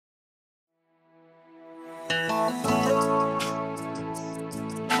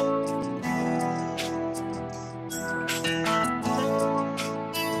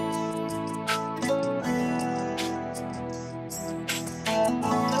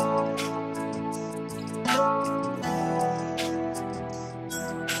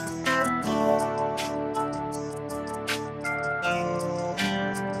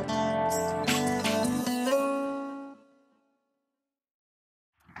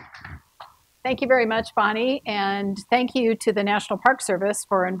Thank you very much, Bonnie, and thank you to the National Park Service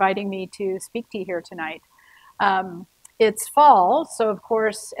for inviting me to speak to you here tonight. Um, it's fall, so of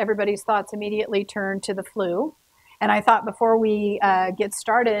course everybody's thoughts immediately turn to the flu. And I thought before we get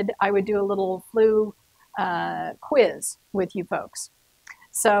started, I would do a little flu quiz with you folks.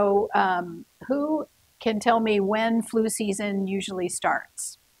 So, who can tell me when flu season usually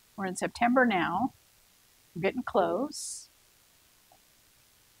starts? We're in September now. We're getting close.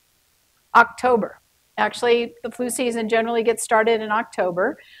 October. Actually, the flu season generally gets started in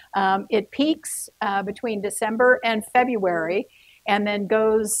October. It peaks between December and February and then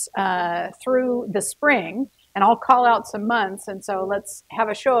goes through the spring. And I'll call out some months. And so let's have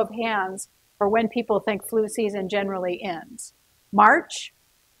a show of hands for when people think flu season generally ends. March?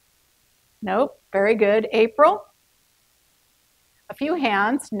 Nope. Very good. April? A few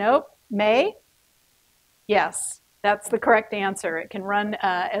hands. Nope. May? Yes, that's the correct answer. It can run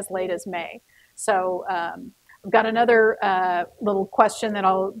as late as May. So I've got another little question that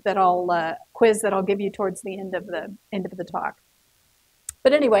I'll quiz that I'll give you towards the end of the talk.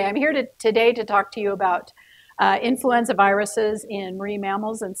 But anyway, I'm here today to talk to you about influenza viruses in marine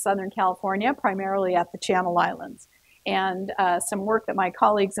mammals in Southern California, primarily at the Channel Islands, and some work that my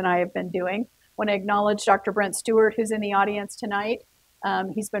colleagues and I have been doing. I want to acknowledge Dr. Brent Stewart, who's in the audience tonight.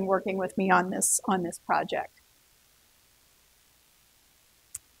 He's been working with me on this project.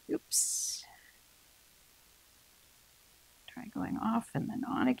 Oops. Try going off and then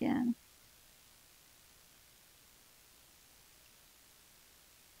on again.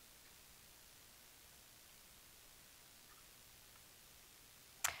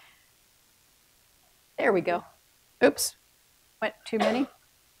 There we go. Oops, went too many.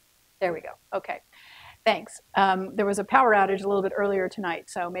 There we go. Okay, thanks. There was a power outage a little bit earlier tonight,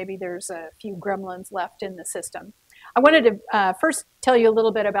 so maybe there's a few gremlins left in the system. I wanted to first tell you a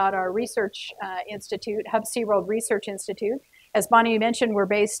little bit about our research institute, Hub SeaWorld Research Institute. As Bonnie mentioned, we're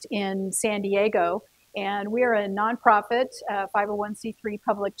based in San Diego, and we are a nonprofit 501c3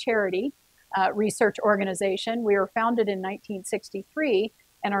 public charity research organization. We were founded in 1963,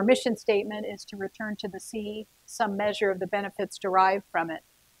 and our mission statement is to return to the sea some measure of the benefits derived from it.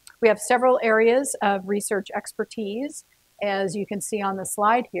 We have several areas of research expertise, as you can see on the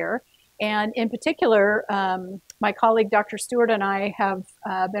slide here. And in particular, my colleague Dr. Stewart and I have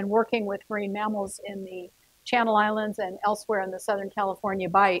been working with marine mammals in the Channel Islands and elsewhere in the Southern California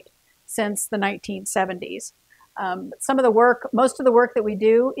Bight since the 1970s. Some of the work, most of the work that we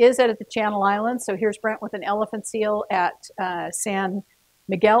do is at the Channel Islands. So here's Brent with an elephant seal at San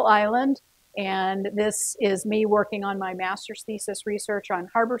Miguel Island. And this is me working on my master's thesis research on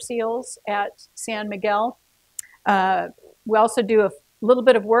harbor seals at San Miguel. We also do a little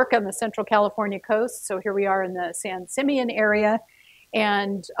bit of work on the Central California coast. So here we are in the San Simeon area.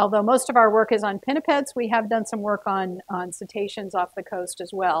 And although most of our work is on pinnipeds, we have done some work on cetaceans off the coast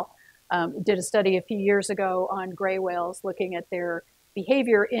as well. We did a study a few years ago on gray whales looking at their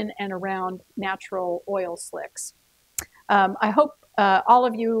behavior in and around natural oil slicks. I hope all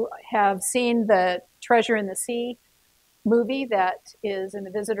of you have seen the Treasure in the Sea movie that is in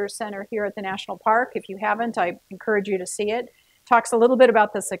the visitor center here at the National Park. If you haven't, I encourage you to see it. Talks a little bit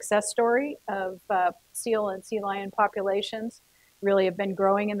about the success story of seal and sea lion populations. Really have been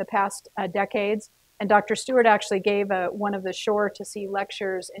growing in the past decades. And Dr. Stewart actually gave one of the Shore to Sea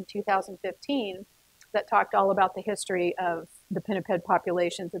lectures in 2015 that talked all about the history of the pinniped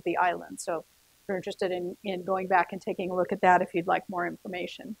populations at the island. So if you're interested in going back and taking a look at that if you'd like more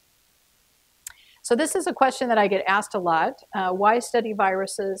information. So this is a question that I get asked a lot. Why study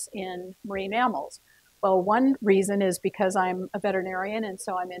viruses in marine mammals? Well, one reason is because I'm a veterinarian, and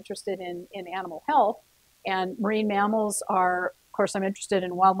so I'm interested in animal health. And marine mammals are, of course, I'm interested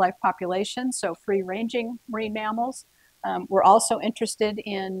in wildlife populations, so free-ranging marine mammals. We're also interested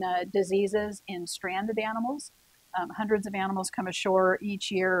in diseases in stranded animals. Hundreds of animals come ashore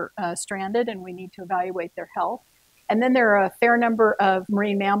each year stranded, and we need to evaluate their health. And then there are a fair number of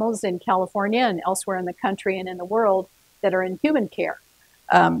marine mammals in California and elsewhere in the country and in the world that are in human care.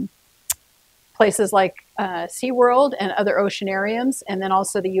 Places like SeaWorld and other oceanariums, and then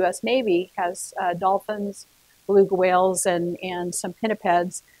also the U.S. Navy has dolphins, beluga whales, and some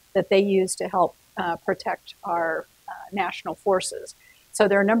pinnipeds that they use to help protect our national forces. So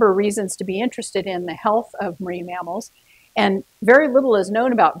there are a number of reasons to be interested in the health of marine mammals, and very little is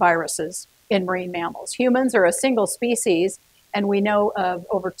known about viruses in marine mammals. Humans are a single species, and we know of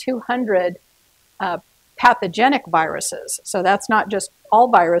over 200 pathogenic viruses. So that's not just all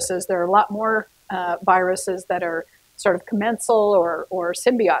viruses. There are a lot more viruses that are sort of commensal or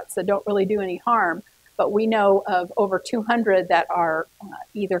symbiotes that don't really do any harm. but we know of over 200 that are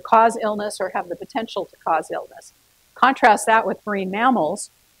either cause illness or have the potential to cause illness. Contrast that with marine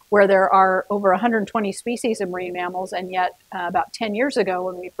mammals, where there are over 120 species of marine mammals, and yet about 10 years ago,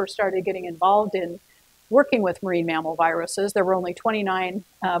 when we first started getting involved in working with marine mammal viruses, there were only 29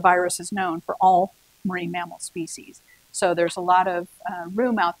 viruses known for all marine mammal species. So there's a lot of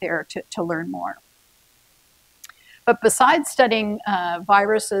room out there to learn more. But besides studying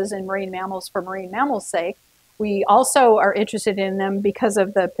viruses in marine mammals for marine mammals' sake, we also are interested in them because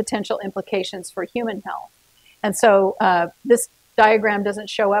of the potential implications for human health. And so this diagram doesn't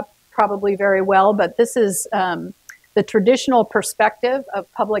show up probably very well, but this is the traditional perspective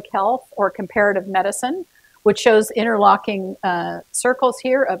of public health or comparative medicine, which shows interlocking circles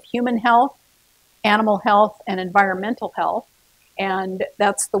here of human health, animal health, and environmental health. And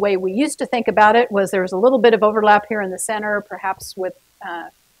that's the way we used to think about it, was there was a little bit of overlap here in the center, perhaps with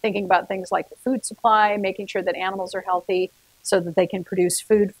thinking about things like the food supply, making sure that animals are healthy so that they can produce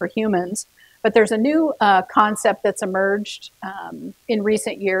food for humans. But there's a new concept that's emerged in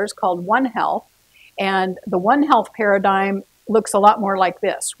recent years called One Health. And the One Health paradigm looks a lot more like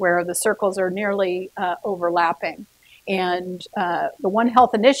this, where the circles are nearly overlapping. And the One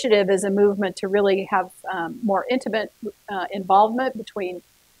Health initiative is a movement to really have more intimate involvement between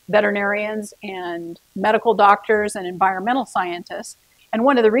veterinarians and medical doctors and environmental scientists. And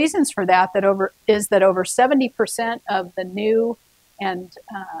one of the reasons for that, is that over 70% of the new and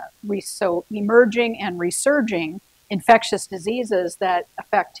so emerging and resurging infectious diseases that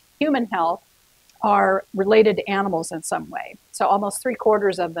affect human health are related to animals in some way. So almost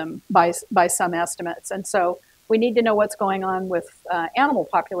 3/4 of them by some estimates. And so we need to know what's going on with animal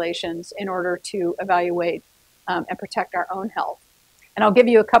populations in order to evaluate and protect our own health. And I'll give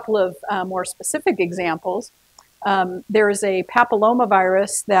you a couple of more specific examples. There is a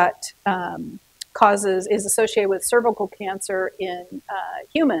papillomavirus that is associated with cervical cancer in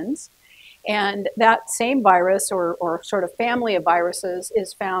humans. And that same virus or sort of family of viruses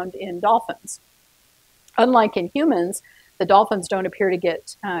is found in dolphins. Unlike in humans, the dolphins don't appear to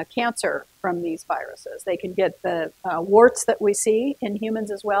get cancer from these viruses. They can get the warts that we see in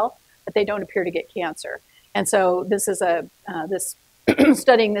humans as well, but they don't appear to get cancer. And so this is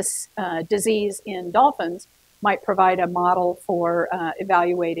studying this disease in dolphins might provide a model for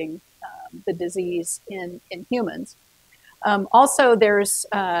evaluating the disease in humans. Also,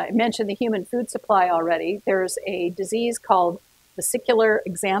 I mentioned the human food supply already. There's a disease called vesicular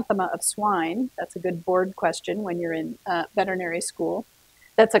exanthema of swine. That's a good board question when you're in veterinary school.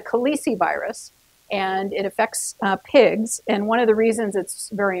 That's a calicivirus, and it affects pigs. And one of the reasons it's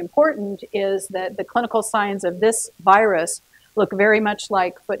very important is that the clinical signs of this virus look very much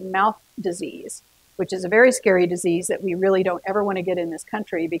like foot and mouth disease, which is a very scary disease that we really don't ever want to get in this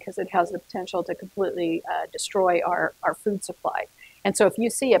country because it has the potential to completely destroy our food supply. And so if you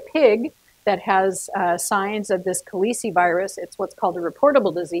see a pig that has signs of this calicivirus, it's what's called a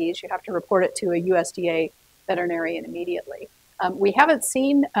reportable disease. You have to report it to a USDA veterinarian immediately. We haven't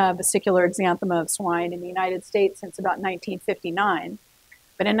seen vesicular exanthema of swine in the United States since about 1959,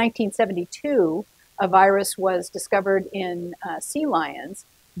 but in 1972, a virus was discovered in sea lions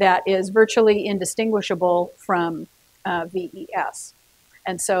that is virtually indistinguishable from VES.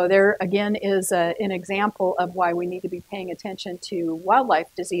 And so there, again, is an example of why we need to be paying attention to wildlife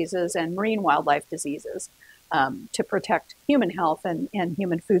diseases and marine wildlife diseases to protect human health and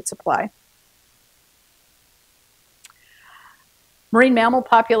human food supply. Marine mammal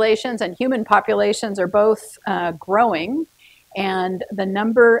populations and human populations are both growing, and the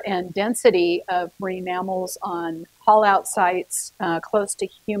number and density of marine mammals on haul-out sites close to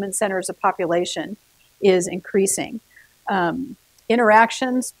human centers of population is increasing.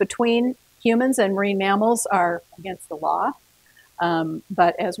 Interactions between humans and marine mammals are against the law,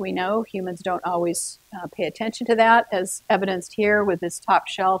 but as we know, humans don't always pay attention to that, as evidenced here with this top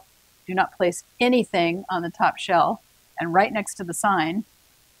shelf. Do not place anything on the top shelf, and right next to the sign,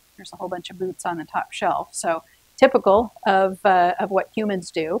 there's a whole bunch of boots on the top shelf. So typical of what humans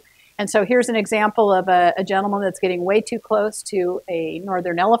do. And so here's an example of a gentleman that's getting way too close to a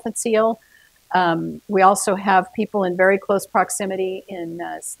northern elephant seal. We also have people in very close proximity in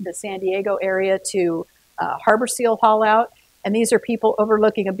the San Diego area to harbor seal haul out. And these are people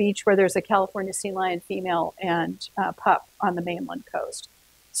overlooking a beach where there's a California sea lion female and pup on the mainland coast.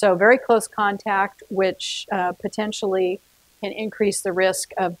 So very close contact, which potentially can increase the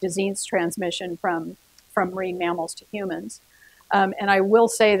risk of disease transmission from marine mammals to humans. And I will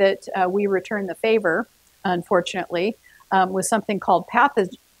say that we return the favor, unfortunately, with something called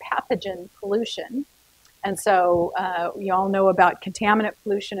pathogen pollution. And so you all know about contaminant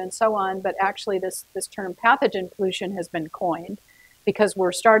pollution and so on, but actually this term pathogen pollution has been coined because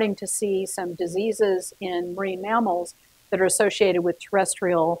we're starting to see some diseases in marine mammals that are associated with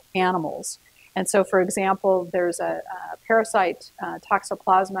terrestrial animals. And so, for example, there's a parasite,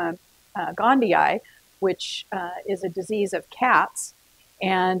 Toxoplasma gondii, which is a disease of cats.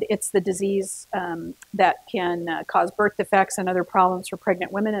 And it's the disease that can cause birth defects and other problems for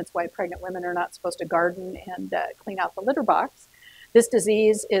pregnant women. It's why pregnant women are not supposed to garden and clean out the litter box. This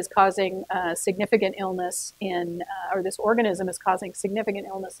disease is causing significant illness or this organism is causing significant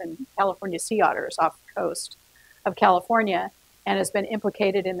illness in California sea otters off the coast of California, and has been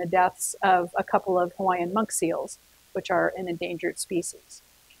implicated in the deaths of a couple of Hawaiian monk seals, which are an endangered species.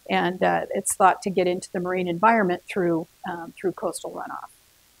 And it's thought to get into the marine environment through coastal runoff.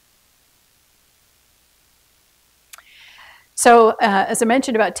 So as I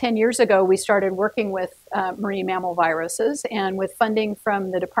mentioned, about 10 years ago, we started working with marine mammal viruses, and with funding from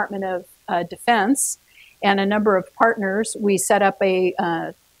the Department of Defense and a number of partners, we set up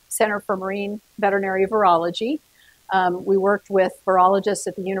a Center for Marine Veterinary Virology. We worked with virologists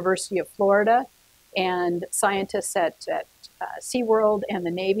at the University of Florida and scientists at SeaWorld and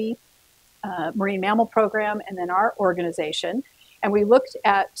the Navy Marine Mammal Program, and then our organization. And we looked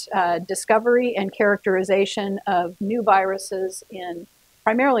at discovery and characterization of new viruses in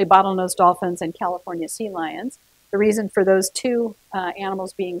primarily bottlenose dolphins and California sea lions. The reason for those two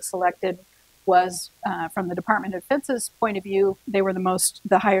animals being selected was, from the Department of Defense's point of view, they were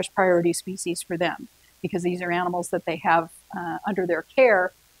the highest priority species for them, because these are animals that they have under their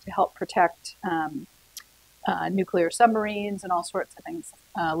care to help protect nuclear submarines and all sorts of things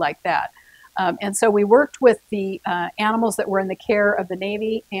like that. And so we worked with the animals that were in the care of the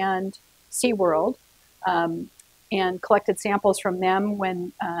Navy and SeaWorld and collected samples from them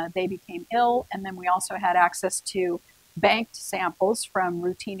when they became ill. And then we also had access to banked samples from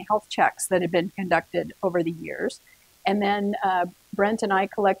routine health checks that had been conducted over the years. And then Brent and I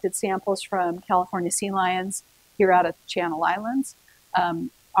collected samples from California sea lions here out at the Channel Islands.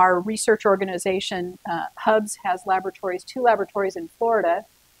 Our research organization, HUBS, has two laboratories in Florida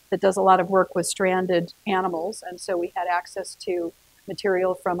that does a lot of work with stranded animals. And so we had access to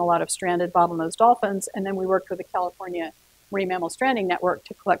material from a lot of stranded bottlenose dolphins. And then we worked with the California Marine Mammal Stranding Network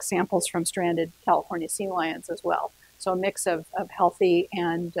to collect samples from stranded California sea lions as well. So a mix of healthy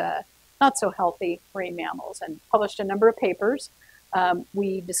and not so healthy marine mammals, and published a number of papers.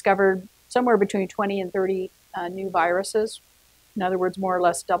 We discovered somewhere between 20 and 30 new viruses. In other words, more or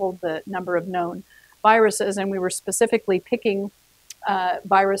less doubled the number of known viruses, and we were specifically picking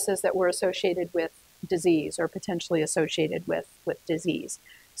viruses that were associated with disease or potentially associated with disease.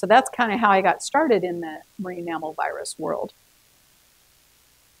 So that's kind of how I got started in the marine mammal virus world.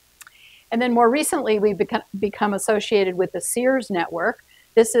 And then more recently, we've become associated with the SEERS network.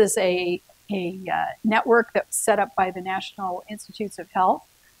 This is a network that's set up by the National Institutes of Health,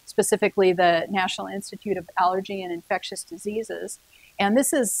 specifically the National Institute of Allergy and Infectious Diseases. And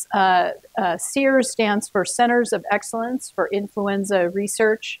this is, SEERS stands for Centers of Excellence for Influenza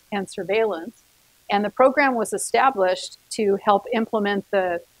Research and Surveillance. And the program was established to help implement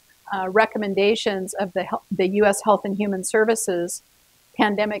the recommendations of the U.S. Health and Human Services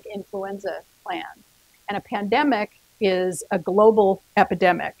Pandemic Influenza Plan. And a pandemic is a global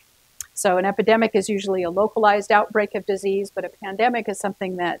epidemic. So an epidemic is usually a localized outbreak of disease, but a pandemic is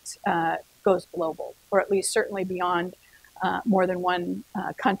something that goes global, or at least certainly beyond more than one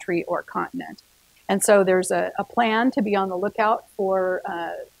country or continent. And so there's a plan to be on the lookout for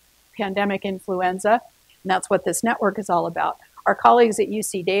pandemic influenza, and that's what this network is all about. Our colleagues at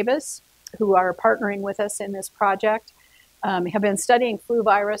UC Davis, who are partnering with us in this project, have been studying flu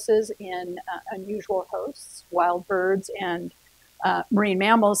viruses in unusual hosts, wild birds and marine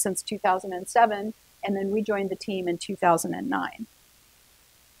mammals, since 2007, and then we joined the team in 2009.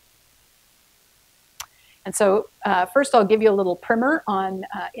 And so first I'll give you a little primer on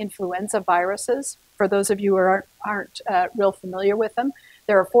influenza viruses. For those of you who aren't real familiar with them,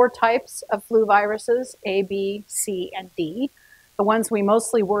 there are 4 types of flu viruses: A, B, C, and D. The ones we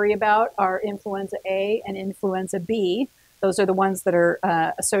mostly worry about are influenza A and influenza B. Those are the ones that are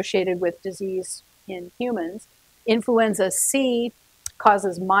associated with disease in humans. Influenza C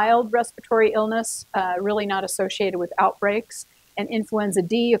causes mild respiratory illness, really not associated with outbreaks. And influenza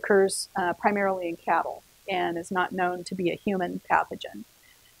D occurs primarily in cattle and is not known to be a human pathogen.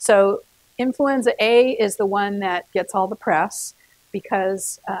 So influenza A is the one that gets all the press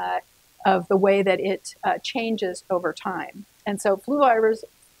because of the way that it changes over time. And so flu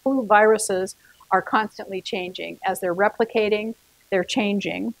viruses are constantly changing. As they're replicating, they're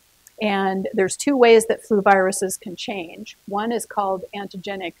changing. And there's two ways that flu viruses can change. One is called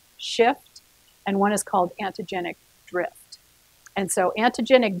antigenic shift, and one is called antigenic drift. And so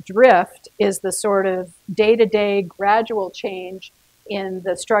antigenic drift is the sort of day-to-day gradual change in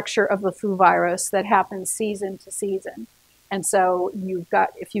the structure of the flu virus that happens season to season. And so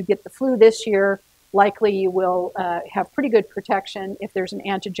if you get the flu this year, likely you will have pretty good protection if there's an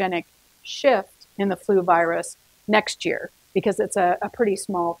antigenic shift in the flu virus next year, because it's a pretty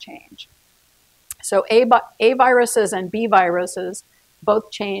small change. So A viruses and B viruses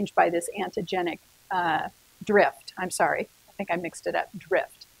both change by this antigenic drift. I'm sorry, I think I mixed it up,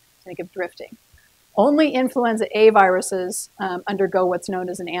 drift. Think of drifting. Only influenza A viruses undergo what's known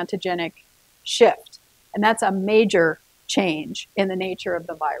as an antigenic shift, and that's a major change in the nature of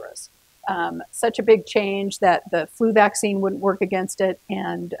the virus. Such a big change that the flu vaccine wouldn't work against it,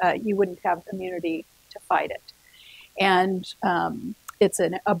 and you wouldn't have immunity to fight it. And it's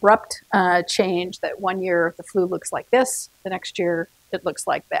an abrupt change that one year the flu looks like this, the next year it looks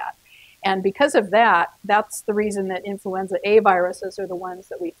like that. And because of that, that's the reason that influenza A viruses are the ones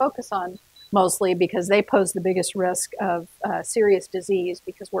that we focus on mostly, because they pose the biggest risk of serious disease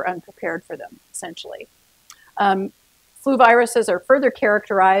because we're unprepared for them, essentially. Flu viruses are further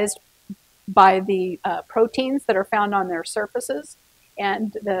characterized by the proteins that are found on their surfaces.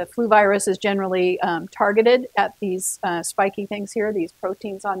 And the flu virus is generally targeted at these spiky things here, these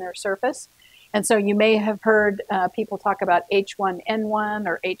proteins on their surface. And so you may have heard people talk about H1N1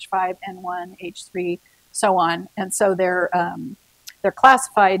 or H5N1, H3, so on. And so they're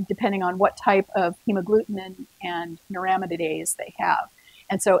classified depending on what type of hemagglutinin and neuraminidase they have.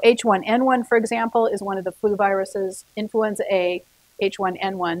 And so H1N1, for example, is one of the flu viruses. Influenza A,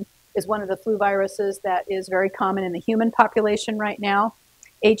 H1N1, is one of the flu viruses that is very common in the human population right now.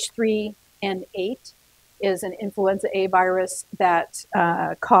 H3N8 is an influenza A virus that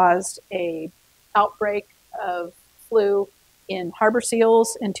caused an outbreak of flu in harbor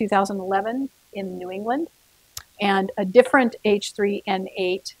seals in 2011 in New England. And a different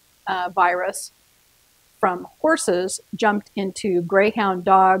H3N8 virus from horses jumped into greyhound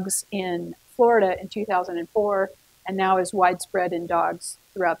dogs in Florida in 2004, and now is widespread in dogs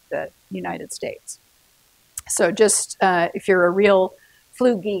throughout the United States. So just if you're a real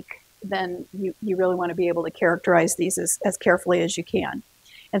flu geek, then you really want to be able to characterize these as carefully as you can.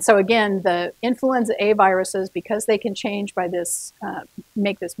 And so again, the influenza A viruses, because they can change by this,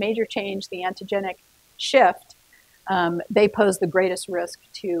 make this major change, the antigenic shift, they pose the greatest risk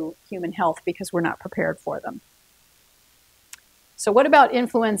to human health because we're not prepared for them. So what about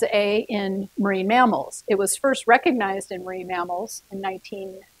influenza A in marine mammals? It was first recognized in marine mammals in the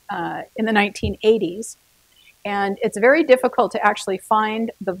 1980s, and it's very difficult to actually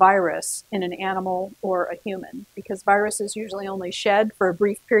find the virus in an animal or a human because viruses usually only shed for a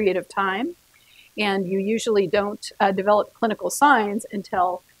brief period of time, and you usually don't develop clinical signs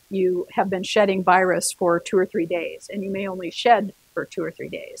until you have been shedding virus for 2 or 3 days, and you may only shed for 2 or 3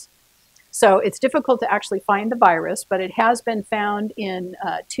 days. So it's difficult to actually find the virus, but it has been found in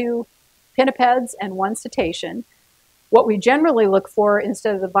 2 pinnipeds and 1 cetacean. What we generally look for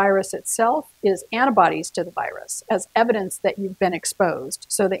instead of the virus itself is antibodies to the virus as evidence that you've been exposed.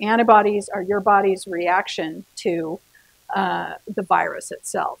 So the antibodies are your body's reaction to the virus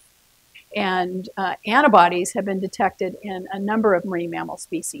itself. And antibodies have been detected in a number of marine mammal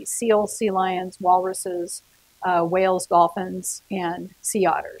species: seals, sea lions, walruses, whales, dolphins, and sea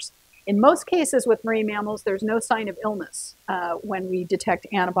otters. In most cases with marine mammals, there's no sign of illness when we detect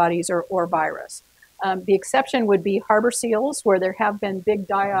antibodies or virus. The exception would be harbor seals, where there have been big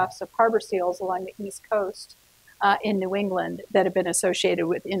die-offs of harbor seals along the East Coast in New England that have been associated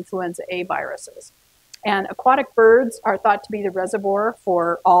with influenza A viruses. And aquatic birds are thought to be the reservoir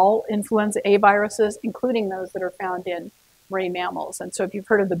for all influenza A viruses, including those that are found in marine mammals. And so if you've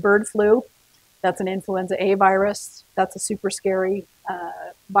heard of the bird flu, that's an influenza A virus. That's a super scary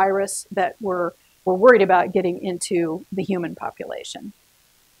virus that we're worried about getting into the human population.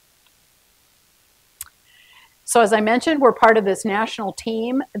 So as I mentioned, we're part of this national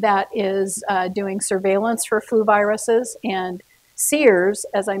team that is doing surveillance for flu viruses. And SEERS,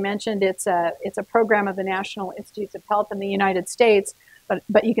 as I mentioned, it's a program of the National Institutes of Health in the United States,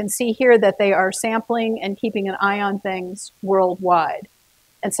 but you can see here that they are sampling and keeping an eye on things worldwide.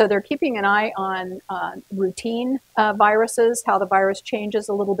 And so they're keeping an eye on routine viruses, how the virus changes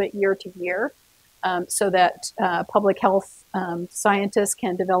a little bit year to year, so that public health scientists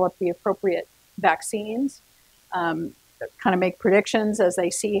can develop the appropriate vaccines, kind of make predictions as they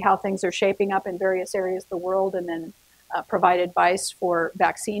see how things are shaping up in various areas of the world, and then provide advice for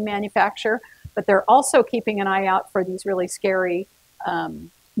vaccine manufacture. But they're also keeping an eye out for these really scary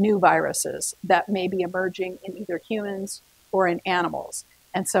new viruses that may be emerging in either humans or in animals.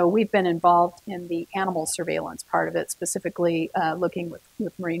 And so we've been involved in the animal surveillance part of it, specifically looking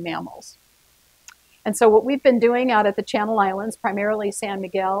with marine mammals. And so what we've been doing out at the Channel Islands, primarily San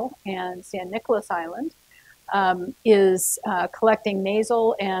Miguel and San Nicolas Island, is collecting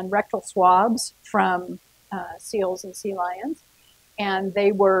nasal and rectal swabs from seals and sea lions. And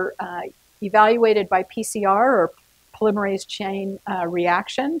they were evaluated by PCR, or polymerase chain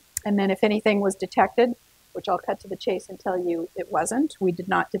reaction. And then if anything was detected, which I'll cut to the chase and tell you it wasn't, we did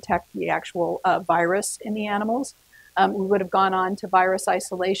not detect the actual virus in the animals. We would have gone on to virus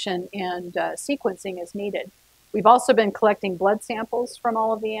isolation and sequencing as needed. We've also been collecting blood samples from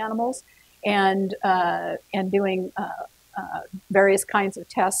all of the animals and doing various kinds of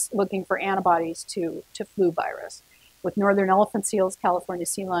tests looking for antibodies to flu virus with northern elephant seals, California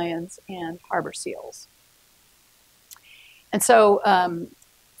sea lions, and harbor seals. And so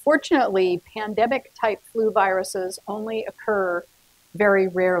fortunately, pandemic-type flu viruses only occur very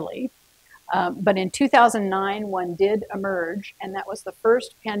rarely. But in 2009, one did emerge, and that was the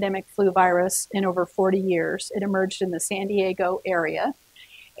first pandemic flu virus in over 40 years. It emerged in the San Diego area,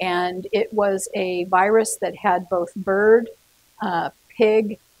 and it was a virus that had both bird,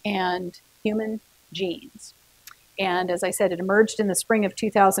 pig, and human genes. And as I said, it emerged in the spring of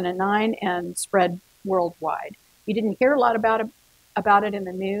 2009 and spread worldwide. You didn't hear a lot about it in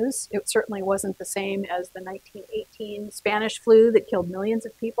the news. It certainly wasn't the same as the 1918 Spanish flu that killed millions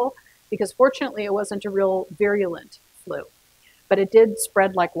of people, because fortunately it wasn't a real virulent flu, but it did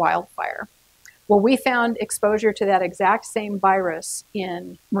spread like wildfire. Well, we found exposure to that exact same virus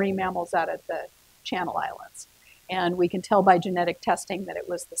in marine mammals out at the Channel Islands. And we can tell by genetic testing that it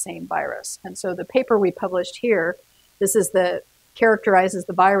was the same virus. And so the paper we published here, this is characterizes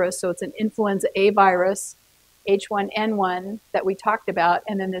the virus. So it's an influenza A virus, H1N1 that we talked about,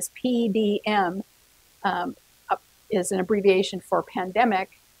 and then this PDM is an abbreviation for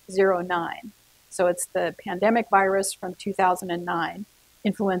pandemic 09. So it's the pandemic virus from 2009,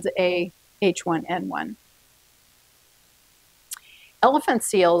 influenza A H1N1. Elephant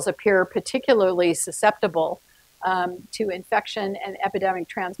seals appear particularly susceptible to infection and epidemic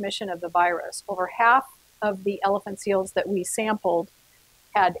transmission of the virus. Over half of the elephant seals that we sampled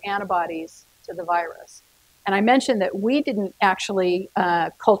had antibodies to the virus. And I mentioned that we didn't actually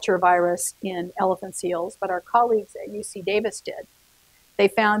culture virus in elephant seals, but our colleagues at UC Davis did. They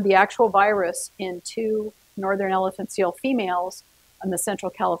found the actual virus in 2 northern elephant seal females on the Central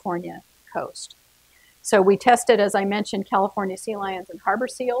California coast. So we tested, as I mentioned, California sea lions and harbor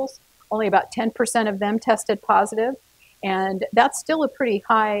seals. Only about 10% of them tested positive, and that's still a pretty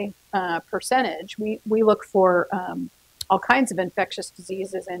high percentage. We look for all kinds of infectious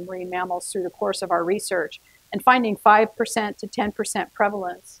diseases in marine mammals through the course of our research, and finding 5% to 10%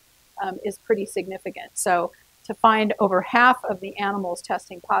 prevalence is pretty significant. So to find over half of the animals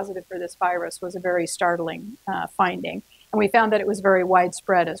testing positive for this virus was a very startling finding. And we found that it was very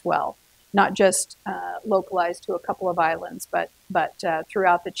widespread as well, not just localized to a couple of islands, but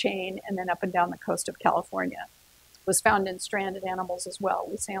throughout the chain and then up and down the coast of California. It was found in stranded animals as well.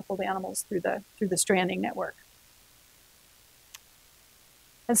 We sampled animals through the stranding network.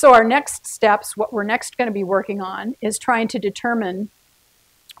 And so our next steps, what we're next going to be working on, is trying to determine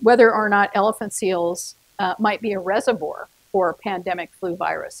whether or not elephant seals might be a reservoir for pandemic flu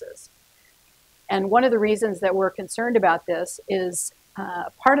viruses. And one of the reasons that we're concerned about this is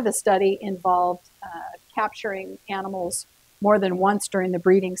part of the study involved capturing animals more than once during the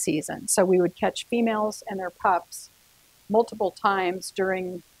breeding season. So we would catch females and their pups multiple times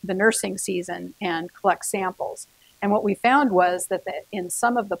during the nursing season and collect samples. And what we found was that in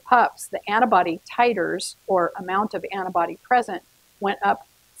some of the pups, the antibody titers, or amount of antibody present, went up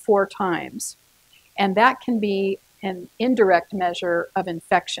 4 times. And that can be an indirect measure of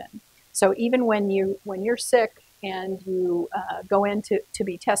infection. So even when you're sick and you go in to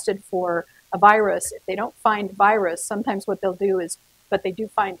be tested for a virus, if they don't find virus, sometimes what they'll do is, but they do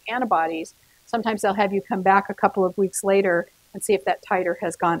find antibodies, sometimes they'll have you come back a couple of weeks later and see if that titer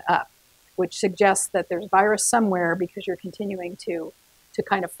has gone up, which suggests that there's virus somewhere because you're continuing to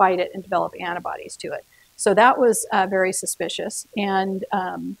kind of fight it and develop antibodies to it. So that was very suspicious. And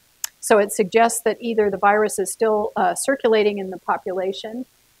so it suggests that either the virus is still circulating in the population,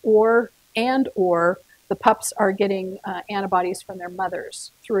 or the pups are getting antibodies from their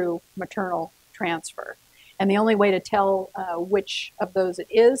mothers through maternal transfer. And the only way to tell which of those it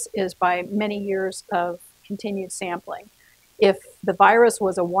is by many years of continued sampling. If the virus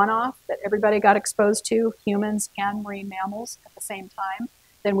was a one-off that everybody got exposed to, humans and marine mammals at the same time,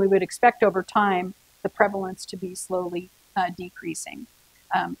 then we would expect over time the prevalence to be slowly decreasing.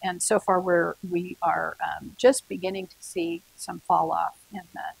 And so far, we are just beginning to see some fall off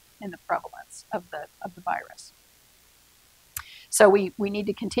in the prevalence of the virus. So we need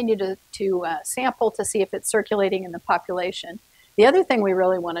to continue to sample to see if it's circulating in the population. The other thing we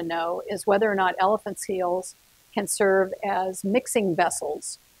really want to know is whether or not elephant seals can serve as mixing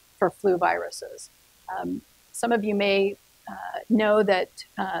vessels for flu viruses. Some of you may know that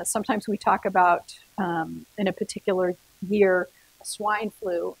sometimes we talk about, in a particular year, swine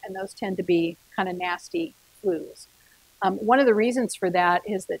flu, and those tend to be kind of nasty flus. One of the reasons for that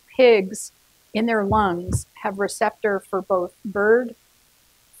is that pigs in their lungs have receptor for both bird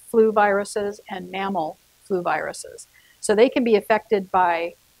flu viruses and mammal flu viruses. So they can be infected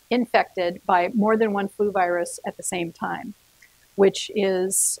by more than one flu virus at the same time, which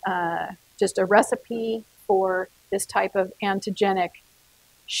is just a recipe for this type of antigenic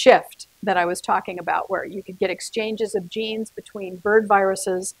shift that I was talking about, where you could get exchanges of genes between bird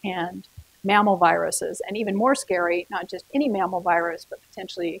viruses and mammal viruses, and even more scary, not just any mammal virus, but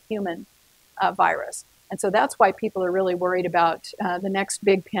potentially a human virus. And so that's why people are really worried about the next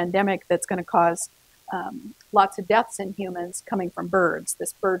big pandemic that's going to cause lots of deaths in humans coming from birds,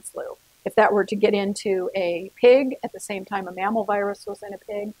 this bird flu. If that were to get into a pig at the same time a mammal virus was in a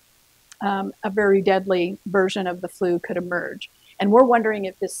pig, a very deadly version of the flu could emerge. And we're wondering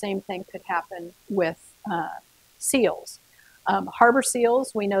if this same thing could happen with seals. Harbor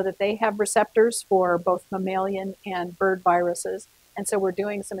seals, we know that they have receptors for both mammalian and bird viruses. And so we're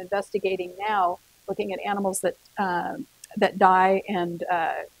doing some investigating now, looking at animals that die and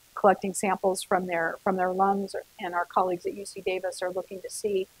collecting samples from their lungs, and our colleagues at UC Davis are looking to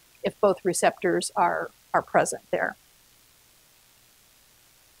see if both receptors are present there.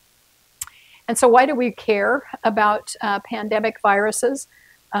 And so why do we care about pandemic viruses?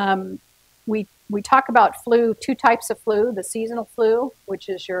 We talk about flu, two types of flu, the seasonal flu, which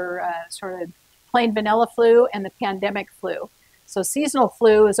is your sort of plain vanilla flu, and the pandemic flu. So seasonal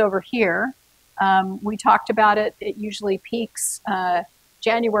flu is over here. We talked about it. It usually peaks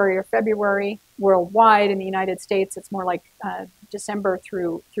January or February worldwide. In the United States, it's more like December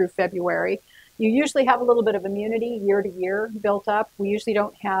through February. You usually have a little bit of immunity year to year built up. We usually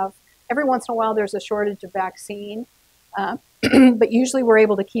don't have, every once in a while there's a shortage of vaccine, but usually we're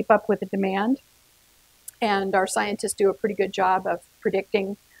able to keep up with the demand. And our scientists do a pretty good job of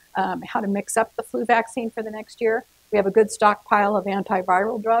predicting how to mix up the flu vaccine for the next year. We have a good stockpile of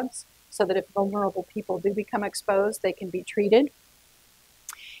antiviral drugs so that if vulnerable people do become exposed, they can be treated.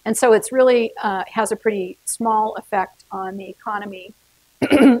 And so it's really has a pretty small effect on the economy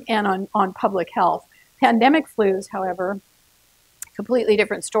and on public health. Pandemic flus, however, completely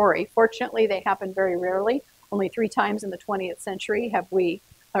different story. Fortunately, they happen very rarely. Only 3 times in the 20th century have we,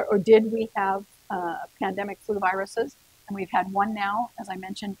 or did we have pandemic flu viruses. And we've had one now, as I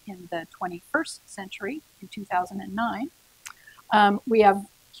mentioned, in the 21st century, in 2009.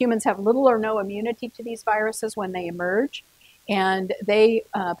 Humans have little or no immunity to these viruses when they emerge, and they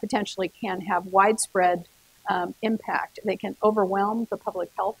potentially can have widespread impact. They can overwhelm the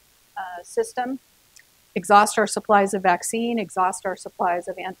public health system, exhaust our supplies of vaccine, exhaust our supplies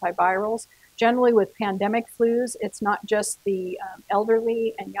of antivirals. Generally with pandemic flus, it's not just the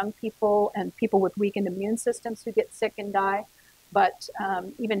elderly and young people and people with weakened immune systems who get sick and die, but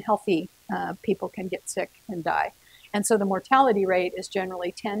even healthy people can get sick and die. And so the mortality rate is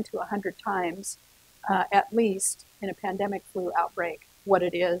generally 10 to 100 times at least in a pandemic flu outbreak what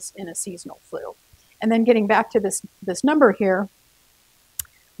it is in a seasonal flu. And then getting back to this number here,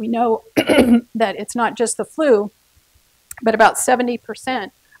 we know that it's not just the flu, but about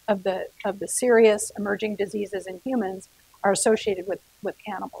 70% of the serious emerging diseases in humans are associated with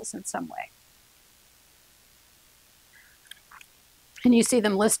animals in some way. And you see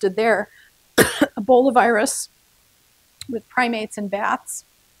them listed there. Ebola virus with primates and bats,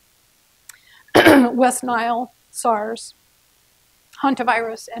 West Nile, SARS,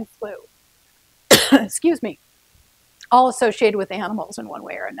 hantavirus, and flu. Excuse me. All associated with animals in one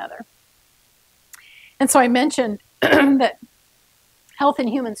way or another. And so I mentioned that Health and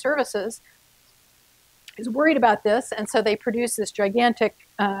Human Services is worried about this, and so they produced this gigantic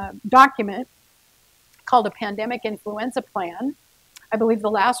document called a Pandemic Influenza Plan. I believe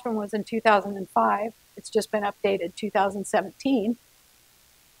the last one was in 2005. It's just been updated 2017.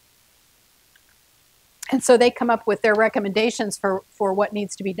 And so they come up with their recommendations for what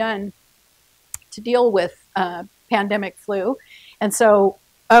needs to be done to deal with pandemic flu. And so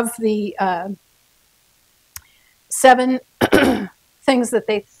of the 7 things that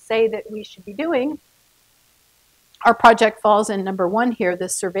they say that we should be doing, our project falls in number 1 here,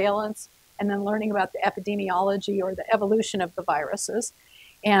 this surveillance, and then learning about the epidemiology or the evolution of the viruses.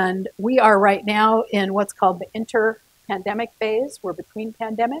 And we are right now in what's called the inter-pandemic phase. We're between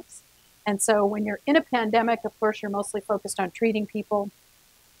pandemics. And so when you're in a pandemic, of course, you're mostly focused on treating people,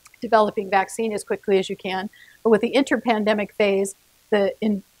 developing vaccine as quickly as you can. But with the inter-pandemic phase, the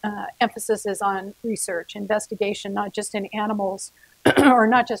emphasis is on research, investigation, not just in animals or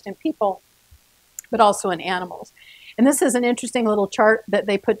not just in people, but also in animals. And this is an interesting little chart that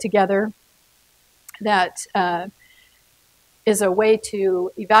they put together that is a way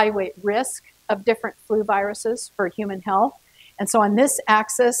to evaluate risk of different flu viruses for human health. And so on this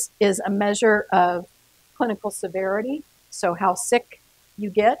axis is a measure of clinical severity, so how sick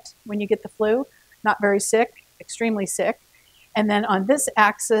you get when you get the flu, not very sick, extremely sick. And then on this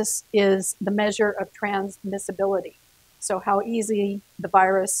axis is the measure of transmissibility, so how easy the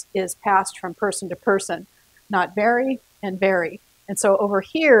virus is passed from person to person, not very and very. And so over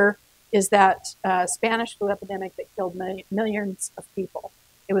here is that Spanish flu epidemic that killed millions of people.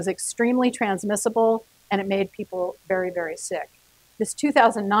 It was extremely transmissible, and it made people very, very sick. This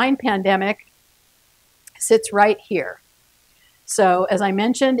 2009 pandemic sits right here. So as I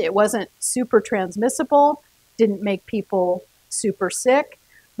mentioned, it wasn't super transmissible, didn't make people super sick,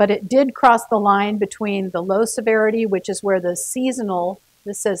 but it did cross the line between the low severity, which is where the seasonal,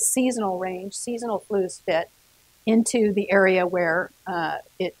 this says seasonal range, seasonal flus fit, into the area where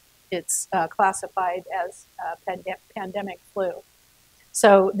it's classified as pandemic flu.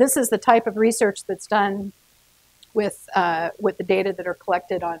 So this is the type of research that's done with the data that are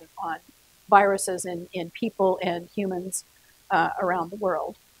collected on viruses in people and humans around the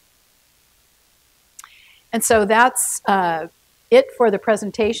world. And so that's it for the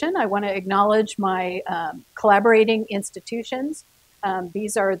presentation. I want to acknowledge my collaborating institutions.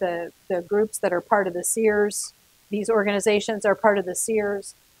 These are the groups that are part of the SEERS. These organizations are part of the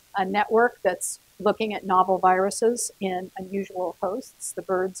SEERS network that's looking at novel viruses in unusual hosts, the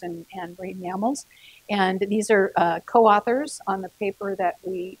birds and marine mammals. And these are co-authors on the paper that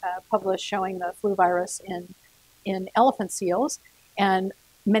we published showing the flu virus in elephant seals. And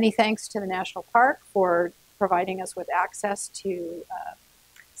many thanks to the National Park for providing us with access to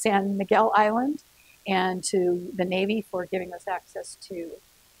San Miguel Island, and to the Navy for giving us access to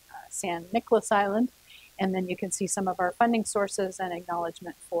San Nicolas Island. And then you can see some of our funding sources and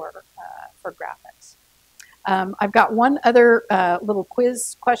acknowledgement for graphics. I've got one other little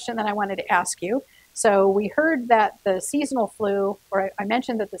quiz question that I wanted to ask you. So we heard that the seasonal flu, or I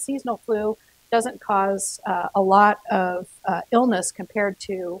mentioned that the seasonal flu doesn't cause a lot of illness compared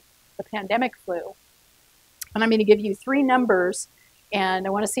to the pandemic flu. And I'm going to give you three numbers, and I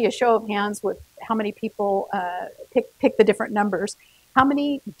want to see a show of hands with how many people pick the different numbers. How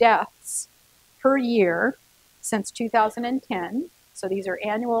many deaths per year since 2010, so these are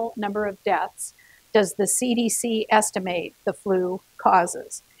annual number of deaths, does the CDC estimate the flu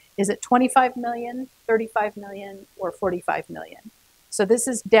causes? Is it 25 million, 35 million, or 45 million? So this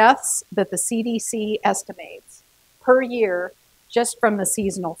is deaths that the CDC estimates per year just from the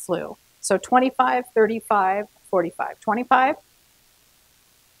seasonal flu. So 25, 35, 45. 25?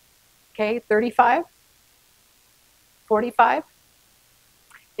 Okay, 35? 45?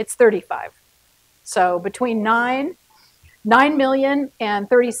 It's 35. So between 9 million and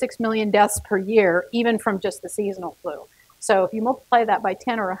 36 million deaths per year, even from just the seasonal flu. So if you multiply that by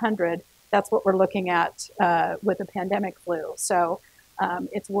 10 or 100, that's what we're looking at with the pandemic flu. So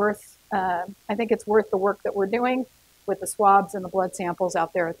it's worth, I think it's worth the work that we're doing with the swabs and the blood samples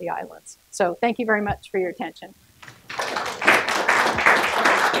out there at the islands. So thank you very much for your attention.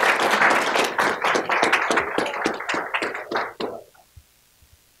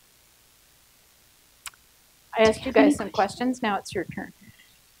 I asked you guys some questions. Now it's your turn.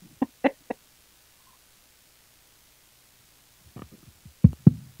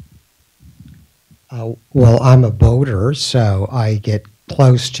 Well, I'm a boater, so I get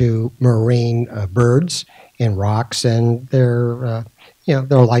close to marine birds and rocks, and their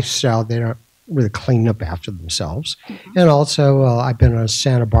lifestyle. They don't really clean up after themselves. Mm-hmm. And also, I've been on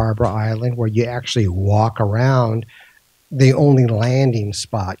Santa Barbara Island, where you actually walk around the only landing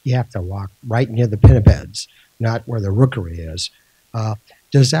spot. You have to walk right near the pinnipeds, not where the rookery is.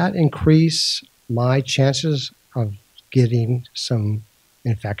 Does that increase my chances of getting some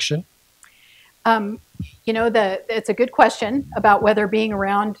infection? It's a good question about whether being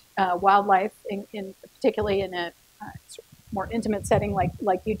around wildlife, particularly in a more intimate setting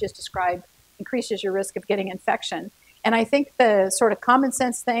like you just described, increases your risk of getting infection. And I think the sort of common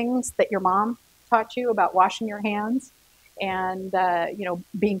sense things that your mom taught you about washing your hands and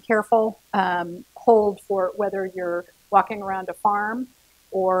being careful, hold for whether you're walking around a farm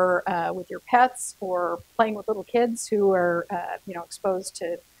or with your pets, or playing with little kids who are exposed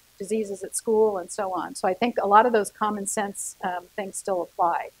to diseases at school and so on. So I think a lot of those common sense things still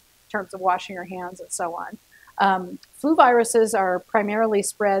apply in terms of washing your hands and so on. Flu viruses are primarily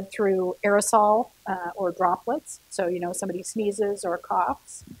spread through aerosol or droplets. So, somebody sneezes or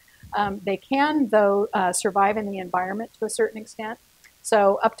coughs. They can, though, survive in the environment to a certain extent.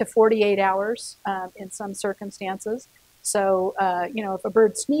 So up to 48 hours in some circumstances. So, if a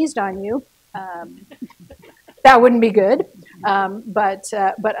bird sneezed on you, that wouldn't be good. But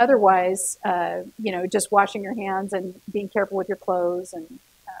otherwise, just washing your hands and being careful with your clothes and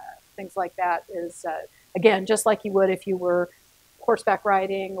things like that is, again, just like you would if you were horseback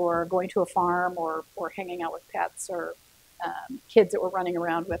riding or going to a farm or hanging out with pets or kids that were running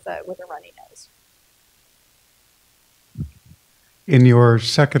around with a runny nose. In your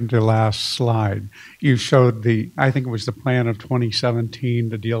second to last slide, you showed I think it was the plan of 2017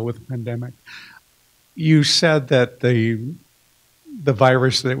 to deal with the pandemic. You said that the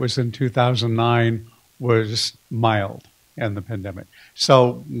virus that was in 2009 was mild in the pandemic.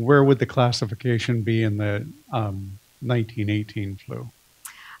 So where would the classification be in the 1918 flu?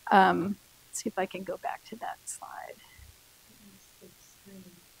 Let's see if I can go back to that slide.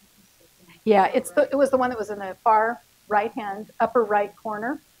 Yeah, it was the one that was in the far right-hand upper right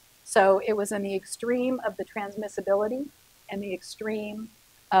corner. So it was in the extreme of the transmissibility and the extreme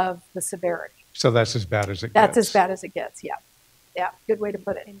of the severity. So that's as bad as it gets. That's as bad as it gets. Yeah, yeah. Good way to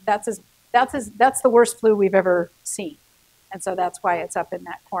put it. That's the worst flu we've ever seen, and so that's why it's up in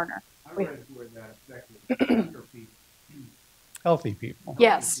that corner. I read where that could be healthy people.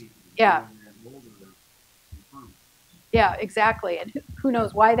 Yes. Yeah. Yeah, exactly. And who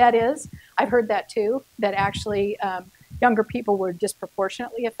knows why that is? I've heard that too. That actually younger people were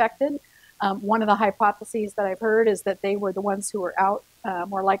disproportionately affected. One of the hypotheses that I've heard is that they were the ones who were out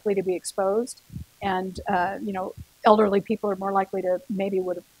more likely to be exposed, and elderly people are more likely to maybe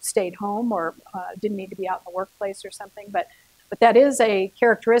would have stayed home or didn't need to be out in the workplace or something. But that is a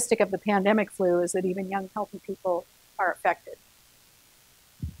characteristic of the pandemic flu, is that even young healthy people are affected.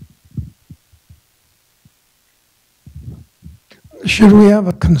 Should we have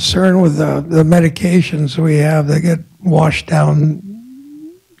a concern with the medications we have that get washed down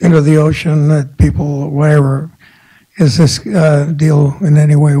into the ocean, that people, whatever, is this deal in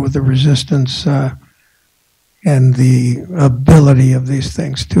any way with the resistance and the ability of these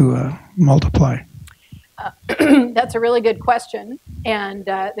things to multiply? That's a really good question. And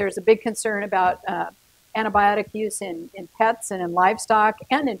there's a big concern about antibiotic use in pets and in livestock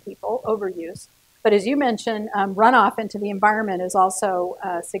and in people, overuse. But as you mentioned, runoff into the environment is also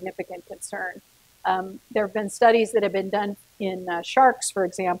a significant concern. There have been studies that have been done in sharks, for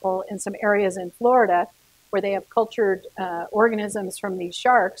example, in some areas in Florida where they have cultured organisms from these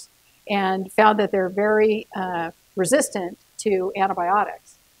sharks and found that they're very resistant to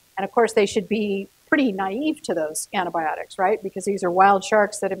antibiotics. And of course, they should be pretty naive to those antibiotics, right? Because these are wild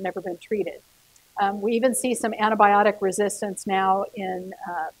sharks that have never been treated. We even see some antibiotic resistance now in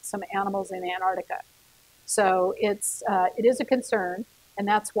some animals in Antarctica. So it is a concern, and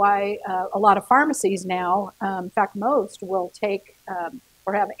that's why a lot of pharmacies now, in fact most, will take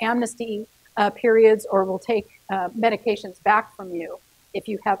or have amnesty periods, or will take medications back from you if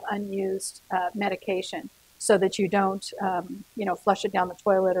you have unused medication, so that you don't flush it down the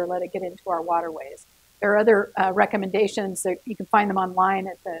toilet or let it get into our waterways. There are other recommendations that you can find them online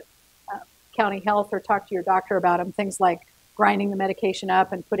at the county health, or talk to your doctor about them. Things like grinding the medication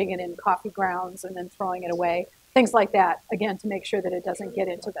up and putting it in coffee grounds and then throwing it away. Things like that, again, to make sure that it doesn't get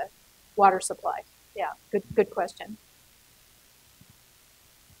into the water supply. Yeah, good question.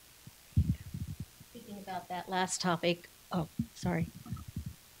 Speaking about that last topic,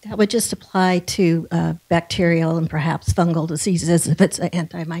 that would just apply to bacterial and perhaps fungal diseases if it's an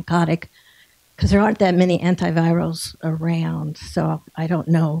antimycotic, because there aren't that many antivirals around, so I don't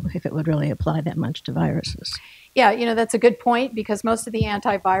know if it would really apply that much to viruses. Yeah, that's a good point, because most of the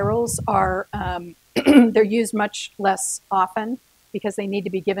antivirals are, they're used much less often because they need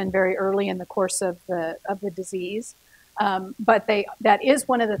to be given very early in the course of the disease. But that is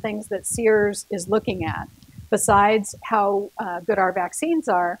one of the things that Sears is looking at. Besides how good our vaccines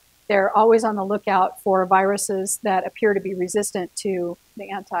are, they're always on the lookout for viruses that appear to be resistant to the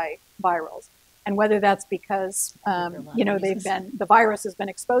antivirals. And whether that's because the virus has been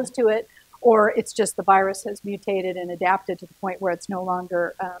exposed to it, or it's just the virus has mutated and adapted to the point where it's no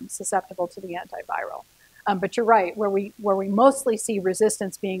longer susceptible to the antiviral. But you're right, where we mostly see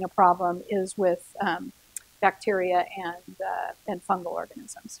resistance being a problem is with bacteria and fungal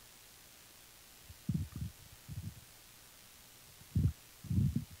organisms.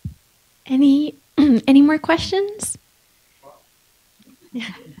 Any any more questions?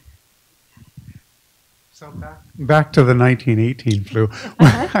 So back to the 1918 flu.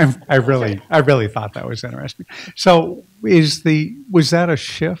 I really thought that was interesting. So was that a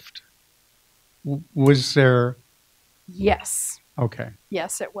shift? Was there? Yes. Okay.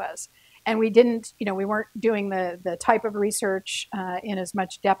 Yes, it was. And we didn't, we weren't doing the type of research in as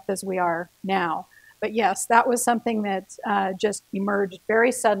much depth as we are now. But yes, that was something that just emerged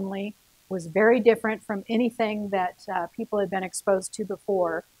very suddenly, was very different from anything that people had been exposed to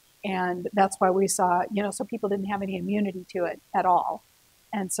before. And that's why we saw, so people didn't have any immunity to it at all.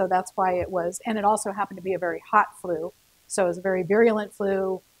 And so that's why it was, and it also happened to be a very hot flu. So it was a very virulent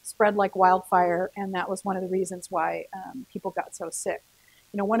flu, spread like wildfire, and that was one of the reasons why people got so sick.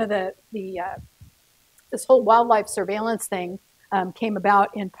 One of this whole wildlife surveillance thing came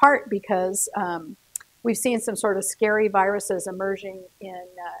about in part because we've seen some sort of scary viruses emerging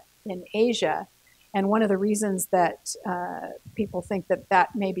in Asia. And one of the reasons that people think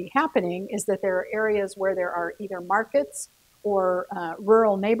that may be happening is that there are areas where there are either markets or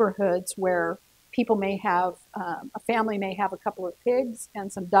rural neighborhoods where people may have, a family may have a couple of pigs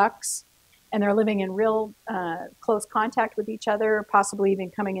and some ducks, and they're living in real close contact with each other, possibly even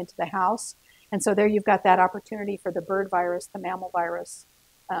coming into the house. And so there you've got that opportunity for the bird virus, the mammal virus,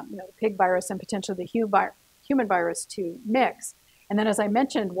 the pig virus, and potentially the human virus to mix. And then, as I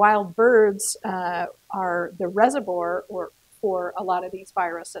mentioned, wild birds are the reservoir for a lot of these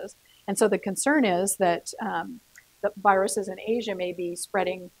viruses. And so the concern is that the viruses in Asia may be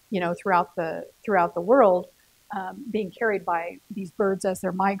spreading, throughout the world, being carried by these birds as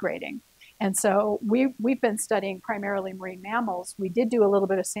they're migrating. And so we've been studying primarily marine mammals. We did do a little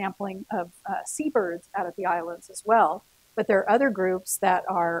bit of sampling of seabirds out at the islands as well. But there are other groups that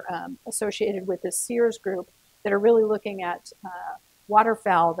are associated with this Sears group that are really looking at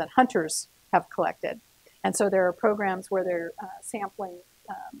waterfowl that hunters have collected. And so there are programs where they're sampling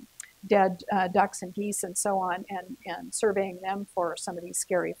dead ducks and geese and so on, and surveying them for some of these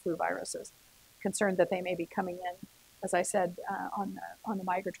scary flu viruses, concerned that they may be coming in, as I said, on the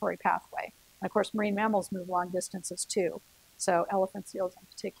migratory pathway. And of course, marine mammals move long distances too, so elephant seals in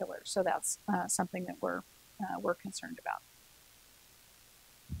particular. So that's something that we're concerned about.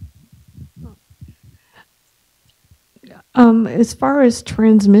 As far as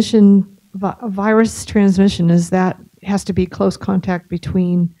transmission, virus transmission, has to be close contact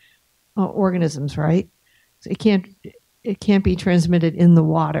between organisms, right? So it can't be transmitted in the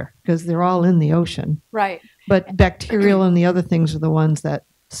water because they're all in the ocean. Right. But bacterial and the other things are the ones that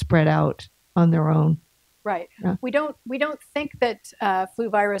spread out on their own. Right. Yeah. We don't think that flu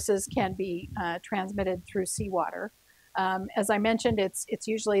viruses can be transmitted through seawater. As I mentioned, it's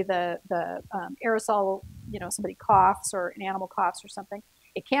usually the aerosol. Somebody coughs or an animal coughs or something.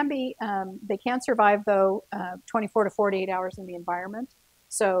 It can be. They can survive though 24 to 48 hours in the environment.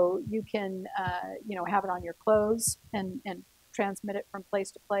 So you can have it on your clothes and transmit it from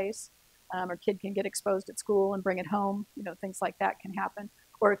place to place. Or kid can get exposed at school and bring it home. Things like that can happen.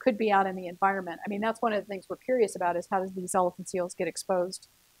 Or it could be out in the environment. I mean, that's one of the things we're curious about is how do these elephant seals get exposed,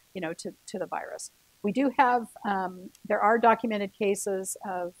 to the virus. We do have, there are documented cases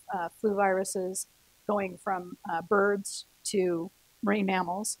of flu viruses going from birds to marine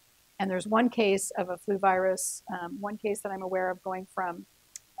mammals. And there's one case of a flu virus, one case that I'm aware of going from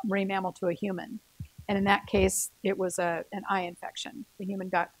a marine mammal to a human. And in that case, it was an eye infection. The human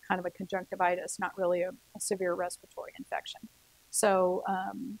got kind of a conjunctivitis, not really a severe respiratory infection. So,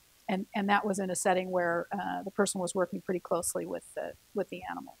 and that was in a setting where the person was working pretty closely with the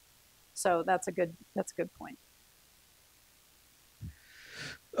animal. So that's a good point.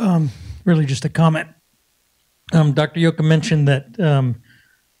 Really, just a comment. Dr. Yochem mentioned that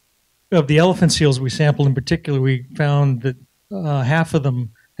of the elephant seals we sampled in particular, we found that half of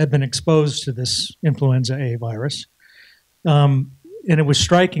them had been exposed to this influenza A virus. And it was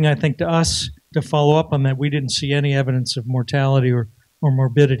striking, I think, to us to follow up on that. We didn't see any evidence of mortality or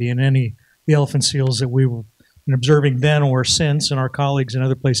morbidity in any of the elephant seals that we were observing then or since, and our colleagues in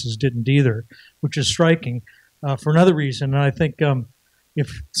other places didn't either, which is striking for another reason. And I think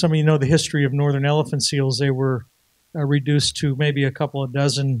if some of you know the history of northern elephant seals, they were reduced to maybe a couple of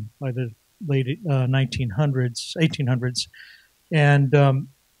dozen by the late 1800s, and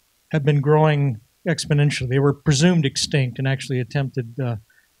have been growing exponentially. They were presumed extinct and actually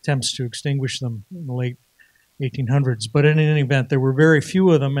attempts to extinguish them in the late 1800s. But in any event, there were very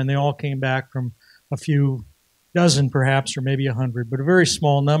few of them, and they all came back from a few dozen perhaps, or maybe 100, but a very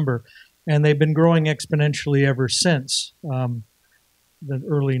small number. And they've been growing exponentially ever since the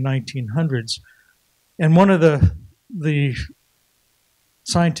early 1900s. And one of the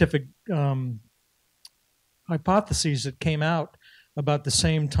scientific hypotheses that came out about the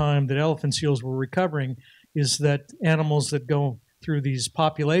same time that elephant seals were recovering is that animals that go through these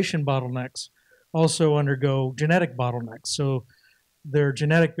population bottlenecks also undergo genetic bottlenecks. So their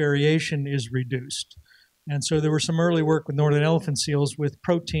genetic variation is reduced. And so there was some early work with northern elephant seals with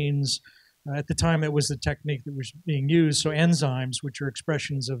proteins. At the time, it was the technique that was being used. So enzymes, which are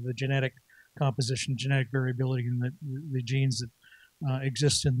expressions of the genetic composition, genetic variability in the genes that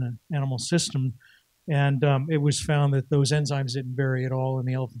exist in the animal system. And it was found that those enzymes didn't vary at all in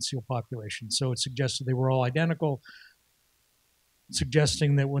the elephant seal population. So it suggested they were all identical,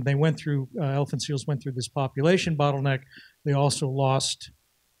 suggesting that when they went through, elephant seals went through this population bottleneck, they also lost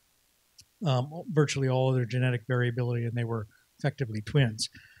virtually all of their genetic variability, and they were effectively twins.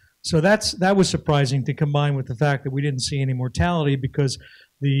 So that was surprising to combine with the fact that we didn't see any mortality, because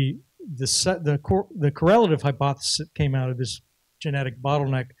the correlative hypothesis that came out of this genetic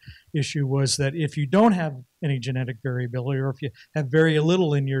bottleneck issue was that if you don't have any genetic variability, or if you have very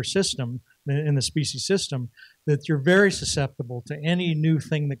little in your system, in the species system, that you're very susceptible to any new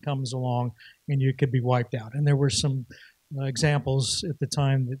thing that comes along and you could be wiped out. And there were some examples at the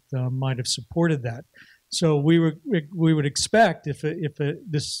time that might have supported that. So we would expect if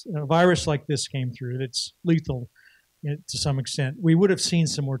this virus like this came through, that's lethal to some extent, we would have seen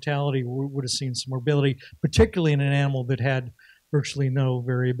some mortality, we would have seen some morbidity, particularly in an animal that had virtually no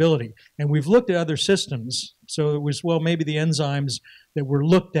variability. And we've looked at other systems, so it was, well, maybe the enzymes that were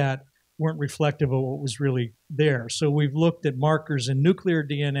looked at weren't reflective of what was really there. So we've looked at markers in nuclear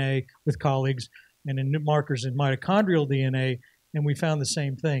DNA with colleagues and in markers in mitochondrial DNA, and we found the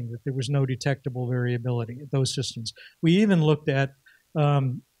same thing, that there was no detectable variability in those systems. We even looked at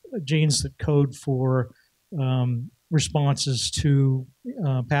genes that code for responses to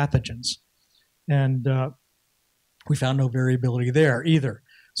pathogens, and we found no variability there either.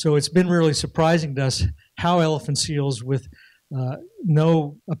 So it's been really surprising to us how elephant seals with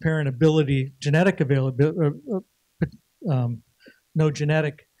no apparent ability, genetic availability, no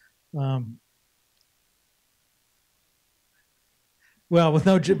genetic,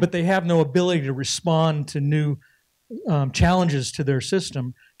 but they have no ability to respond to new challenges to their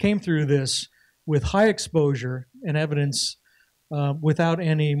system, came through this with high exposure and evidence without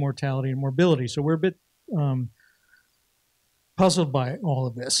any mortality and morbidity. So we're a bit puzzled by all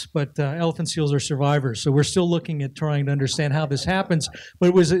of this, but elephant seals are survivors. So we're still looking at trying to understand how this happens. But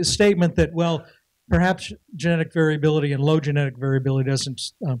it was a statement that, well, perhaps genetic variability and low genetic variability doesn't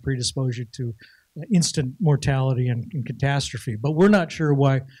predispose you to instant mortality and catastrophe. But we're not sure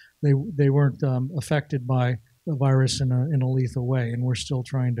why they weren't affected by the virus in a lethal way, and we're still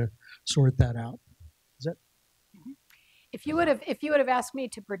trying to sort that out. Is that? If you would have asked me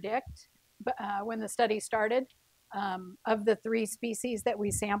to predict when the study started, of the 3 species that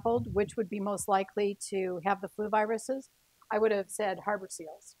we sampled, which would be most likely to have the flu viruses, I would have said harbor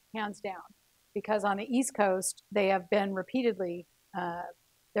seals, hands down, because on the East Coast they have been repeatedly.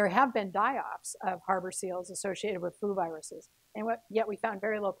 There have been die-offs of harbor seals associated with flu viruses, and yet we found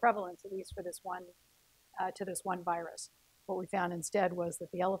very low prevalence, at least for this one virus. What we found instead was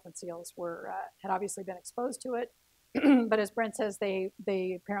that the elephant seals had obviously been exposed to it, but as Brent says, they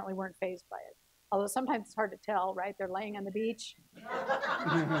apparently weren't fazed by it. Although sometimes it's hard to tell, right? They're laying on the beach.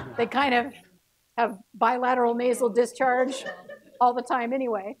 They kind of have bilateral nasal discharge all the time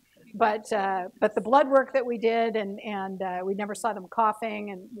anyway. But the blood work that we did, and we never saw them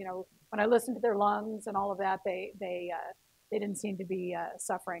coughing, and when I listened to their lungs and all of that, they didn't seem to be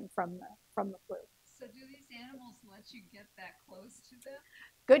suffering from the flu. So do these animals let you get that close to them?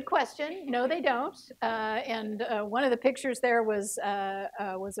 Good question. No, they don't. And one of the pictures there was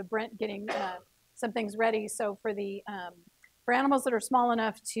a Brent getting some things ready. So for animals that are small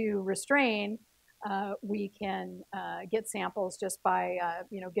enough to restrain, we can get samples just by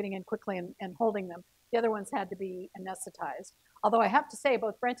getting in quickly and holding them. The other ones had to be anesthetized. Although I have to say,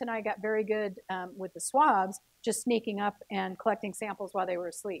 both Brent and I got very good with the swabs, just sneaking up and collecting samples while they were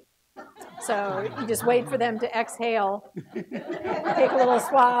asleep. So you just wait for them to exhale, take a little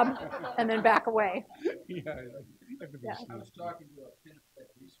swab, and then back away. Yeah. I was talking to a Penn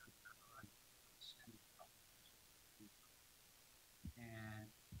researcher on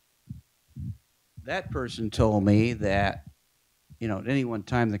and that person told me that at any one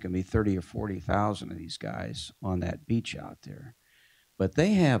time there can be 30 or 40,000 of these guys on that beach out there, but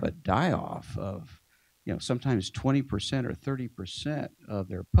they have a die-off of sometimes 20% or 30% of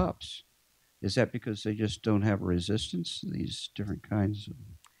their pups. Is that because they just don't have resistance to these different kinds of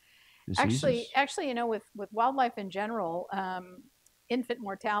diseases? Actually, with wildlife in general, infant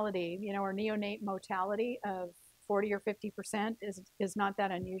mortality, or neonate mortality of 40 or 50% is not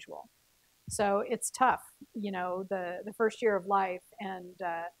that unusual. So it's tough, the first year of life, and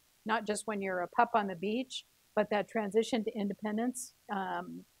not just when you're a pup on the beach, but that transition to independence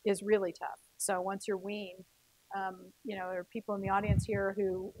is really tough. So once you're weaned, there are people in the audience here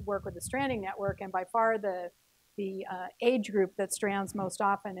who work with the stranding network, and by far the age group that strands most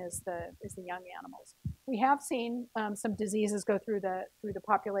often is the young animals. We have seen some diseases go through the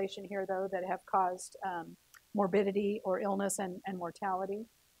population here, though, that have caused morbidity or illness and mortality.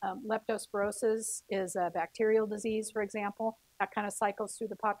 Leptospirosis is a bacterial disease, for example. That kind of cycles through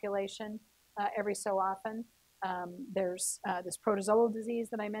the population every so often. There's this protozoal disease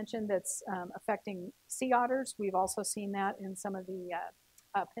that I mentioned that's affecting sea otters. We've also seen that in some of the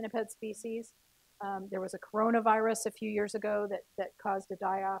pinniped species. There was a coronavirus a few years ago that caused a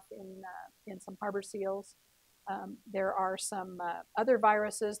die-off in some harbor seals. There are some other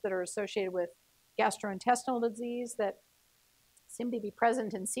viruses that are associated with gastrointestinal disease that seem to be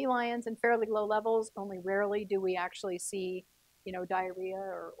present in sea lions in fairly low levels. Only rarely do we actually see, diarrhea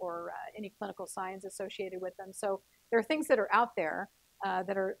or any clinical signs associated with them. So there are things that are out there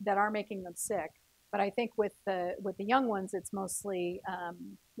that are making them sick. But I think with the young ones, it's mostly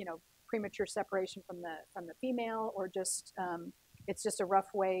premature separation from the female, or just it's just a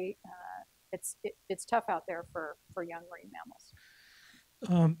rough way. It's tough out there for young marine mammals.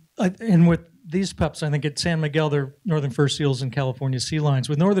 And with these pups, I think at San Miguel, they're northern fur seals and California sea lions.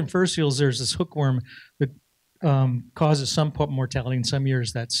 With northern fur seals, there's this hookworm that causes some pup mortality. In some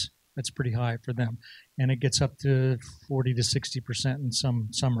years, that's pretty high for them, and it gets up to 40 to 60% in some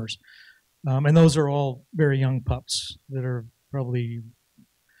summers. And those are all very young pups that are probably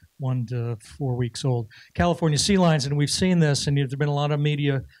 1 to 4 weeks old. California sea lions, and we've seen this, and there's been a lot of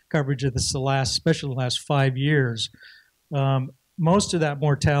media coverage of this especially the last 5 years. Most of that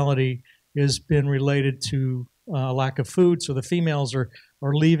mortality has been related to lack of food. So the females are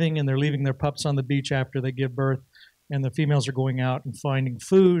leaving, and they're leaving their pups on the beach after they give birth, and the females are going out and finding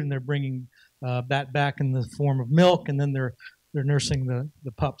food, and they're bringing that back in the form of milk, and then they're nursing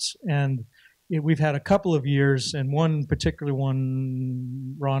the pups. And we've had a couple of years, and one particular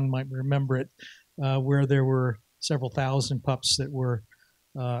one, Ron might remember it, where there were several thousand pups that were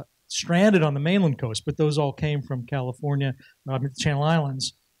stranded on the mainland coast, but those all came from California, the Channel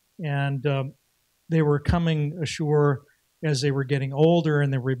Islands, and they were coming ashore as they were getting older,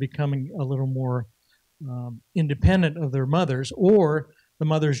 and they were becoming a little more independent of their mothers, or the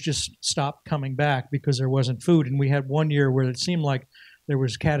mothers just stopped coming back because there wasn't food. And we had 1 year where it seemed like there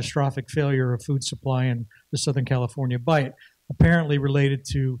was catastrophic failure of food supply in the Southern California Bight, apparently related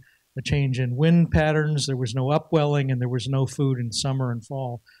to a change in wind patterns. There was no upwelling, and there was no food in summer and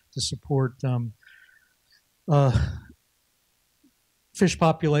fall to support fish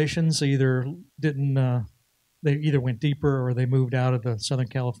populations. They either went deeper, or they moved out of the Southern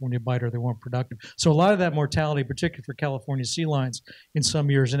California Bight, or they weren't productive. So a lot of that mortality, particularly for California sea lions in some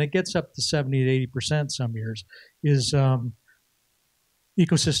years, and it gets up to 70 to 80% some years, is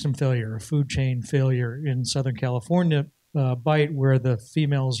ecosystem failure, food chain failure in Southern California Bight, where the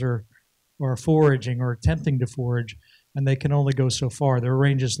females are foraging or attempting to forage, and they can only go so far. Their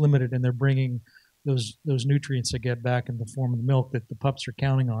range is limited, and they're bringing those nutrients they get back in the form of the milk that the pups are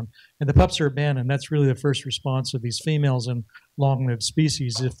counting on. And the pups are abandoned. That's really the first response of these females in long-lived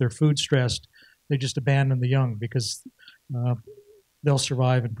species. If they're food stressed, they just abandon the young because they'll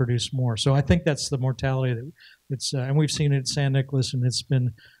survive and produce more. So I think that's the mortality that's, and we've seen it at San Nicolas, and it's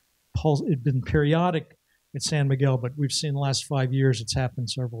been periodic at San Miguel, but we've seen the last 5 years it's happened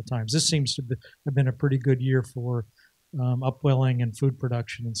several times. This seems to have been a pretty good year for upwelling and food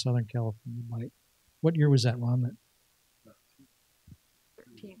production in Southern California. What year was that, Ron?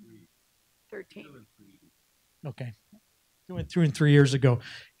 13. Okay. We went through 3 years ago,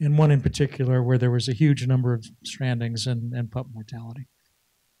 and one in particular where there was a huge number of strandings and pup mortality.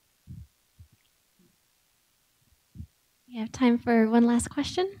 We have time for one last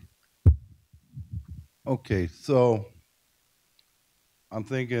question. Okay, so I'm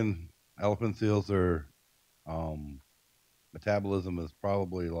thinking elephant seals are metabolism is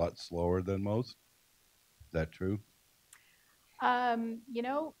probably a lot slower than most. Is that true?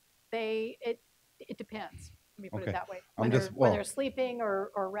 It depends. Let me put Okay. it that way. I'm When they're sleeping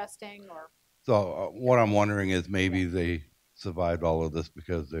or resting or. So what I'm wondering is maybe they survived all of this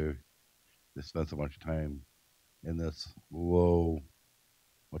because they spent so much time in this low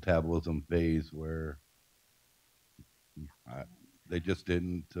metabolism phase where they just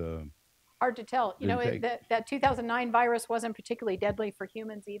didn't. Hard to tell. That 2009 virus wasn't particularly deadly for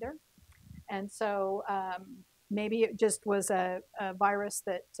humans either. And so maybe it just was a virus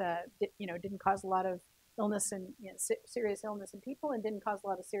that didn't cause a lot of illness and serious illness in people, and didn't cause a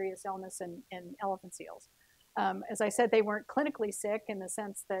lot of serious illness in elephant seals. As I said, they weren't clinically sick in the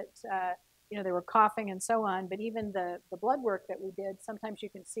sense that they were coughing and so on, but even the blood work that we did, sometimes you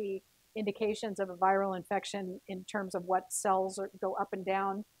can see indications of a viral infection in terms of what cells go up and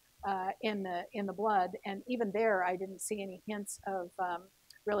down in the blood, and even there, I didn't see any hints of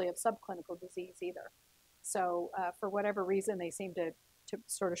really of subclinical disease either. So for whatever reason, they seem to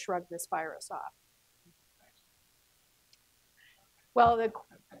sort of shrug this virus off. Well,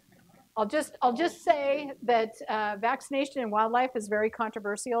 I'll just say that vaccination in wildlife is very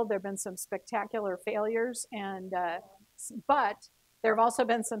controversial. There have been some spectacular failures, but there have also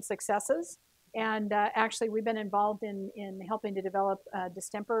been some successes. And actually, we've been involved in helping to develop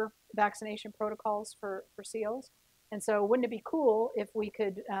distemper vaccination protocols for seals. And so, wouldn't it be cool if we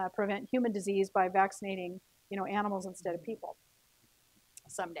could prevent human disease by vaccinating, animals instead of people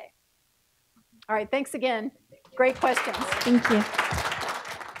someday? All right, thanks again. Great questions. Thank you.